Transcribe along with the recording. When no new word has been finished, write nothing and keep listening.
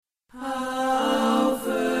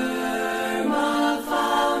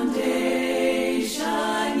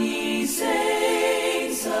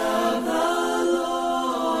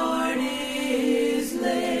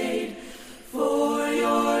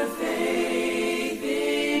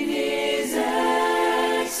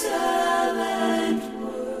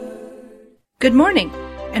Good morning,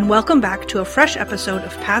 and welcome back to a fresh episode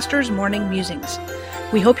of Pastor's Morning Musings.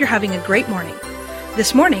 We hope you're having a great morning.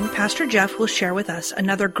 This morning, Pastor Jeff will share with us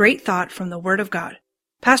another great thought from the Word of God.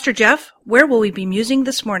 Pastor Jeff, where will we be musing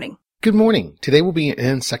this morning? Good morning. Today we'll be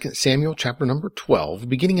in 2 Samuel chapter number 12,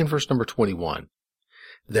 beginning in verse number 21.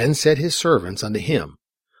 Then said his servants unto him,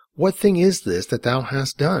 What thing is this that thou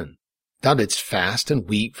hast done? Thou didst fast and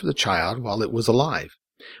weep for the child while it was alive.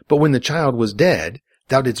 But when the child was dead,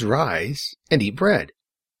 thou didst rise and eat bread.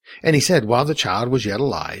 And he said, While the child was yet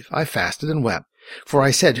alive, I fasted and wept. For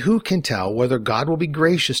I said, Who can tell whether God will be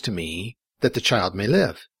gracious to me, that the child may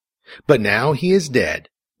live? But now he is dead.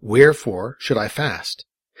 Wherefore should I fast?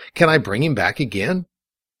 Can I bring him back again?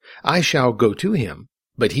 I shall go to him,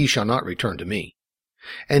 but he shall not return to me.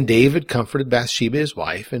 And David comforted Bathsheba his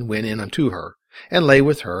wife, and went in unto her, and lay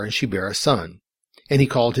with her, and she bare a son. And he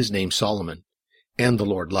called his name Solomon. And the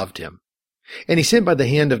Lord loved him. And he sent by the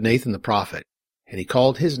hand of Nathan the prophet, and he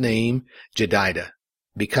called his name Jedidah,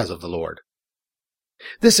 because of the Lord.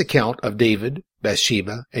 This account of David,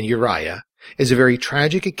 Bathsheba, and Uriah is a very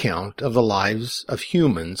tragic account of the lives of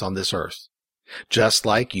humans on this earth. Just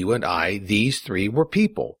like you and I, these three were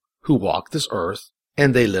people who walked this earth,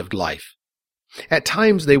 and they lived life. At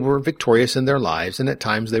times they were victorious in their lives, and at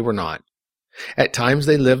times they were not. At times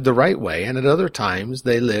they lived the right way, and at other times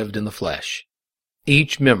they lived in the flesh.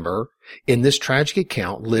 Each member in this tragic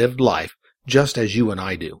account lived life just as you and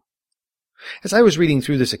I do. As I was reading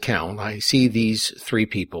through this account, I see these three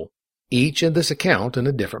people, each in this account in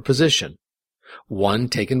a different position. One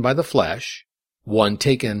taken by the flesh, one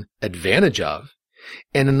taken advantage of,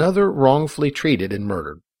 and another wrongfully treated and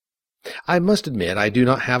murdered. I must admit I do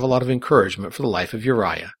not have a lot of encouragement for the life of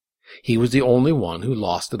Uriah. He was the only one who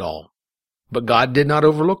lost it all. But God did not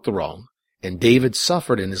overlook the wrong, and David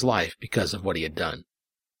suffered in his life because of what he had done.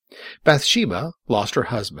 Bathsheba lost her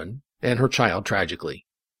husband and her child tragically.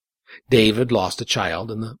 David lost a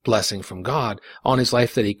child and the blessing from God on his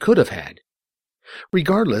life that he could have had.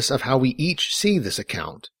 Regardless of how we each see this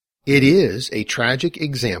account, it is a tragic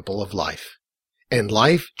example of life, and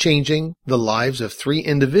life changing the lives of three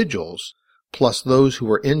individuals, plus those who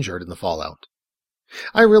were injured in the fallout.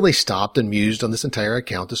 I really stopped and mused on this entire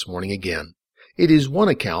account this morning again. It is one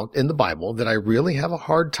account in the Bible that I really have a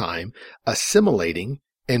hard time assimilating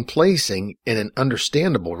and placing in an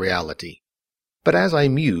understandable reality. But as I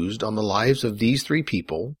mused on the lives of these three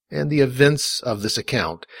people and the events of this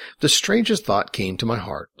account, the strangest thought came to my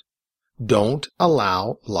heart. Don't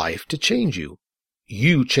allow life to change you.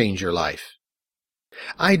 You change your life.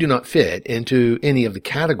 I do not fit into any of the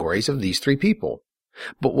categories of these three people,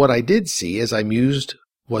 but what I did see as I mused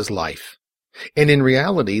was life. And in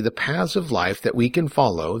reality, the paths of life that we can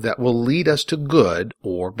follow that will lead us to good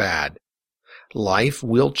or bad. Life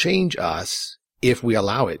will change us if we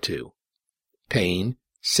allow it to. Pain,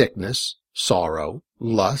 sickness, sorrow,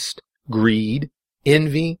 lust, greed,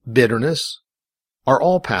 envy, bitterness are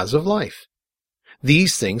all paths of life.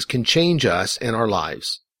 These things can change us and our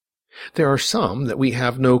lives. There are some that we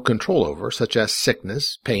have no control over, such as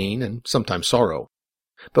sickness, pain, and sometimes sorrow.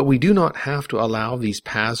 But we do not have to allow these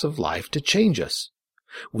paths of life to change us.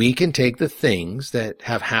 We can take the things that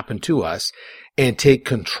have happened to us and take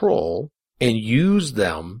control and use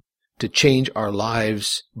them to change our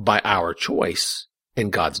lives by our choice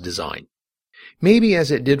and God's design. Maybe as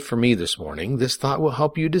it did for me this morning, this thought will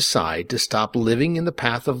help you decide to stop living in the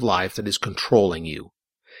path of life that is controlling you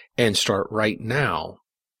and start right now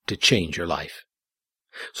to change your life.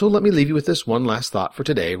 So let me leave you with this one last thought for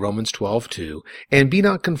today, Romans 12:2, and be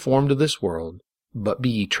not conformed to this world, but be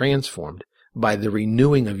ye transformed by the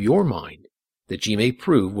renewing of your mind, that ye may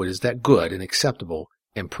prove what is that good and acceptable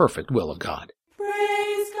and perfect will of God.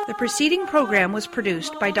 The preceding program was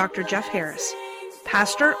produced by Dr. Jeff Harris,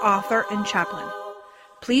 pastor, author, and chaplain.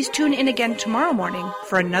 Please tune in again tomorrow morning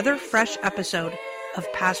for another fresh episode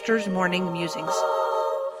of Pastor's Morning Musings.